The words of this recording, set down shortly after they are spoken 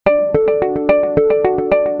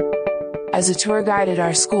As a tour guide at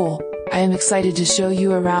our school, I am excited to show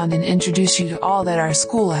you around and introduce you to all that our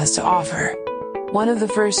school has to offer. One of the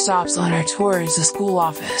first stops on our tour is the school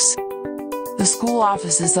office. The school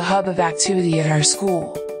office is the hub of activity at our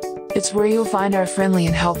school. It's where you'll find our friendly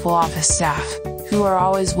and helpful office staff, who are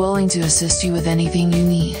always willing to assist you with anything you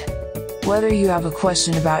need. Whether you have a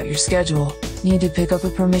question about your schedule, need to pick up a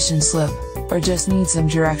permission slip, or just need some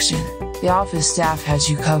direction, the office staff has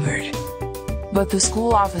you covered. But the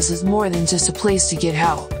school office is more than just a place to get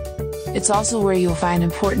help. It's also where you'll find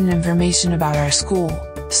important information about our school,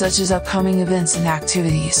 such as upcoming events and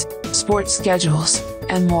activities, sports schedules,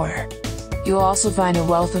 and more. You'll also find a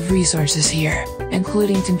wealth of resources here,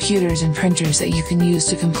 including computers and printers that you can use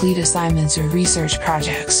to complete assignments or research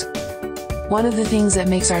projects. One of the things that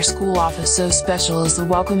makes our school office so special is the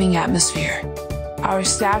welcoming atmosphere. Our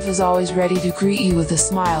staff is always ready to greet you with a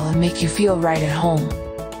smile and make you feel right at home.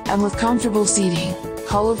 And with comfortable seating,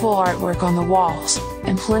 colorful artwork on the walls,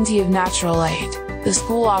 and plenty of natural light, the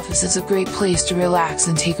school office is a great place to relax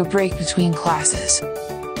and take a break between classes.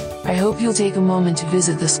 I hope you'll take a moment to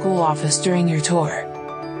visit the school office during your tour.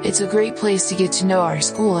 It's a great place to get to know our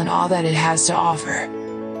school and all that it has to offer.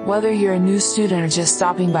 Whether you're a new student or just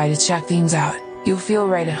stopping by to check things out, you'll feel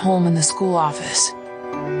right at home in the school office.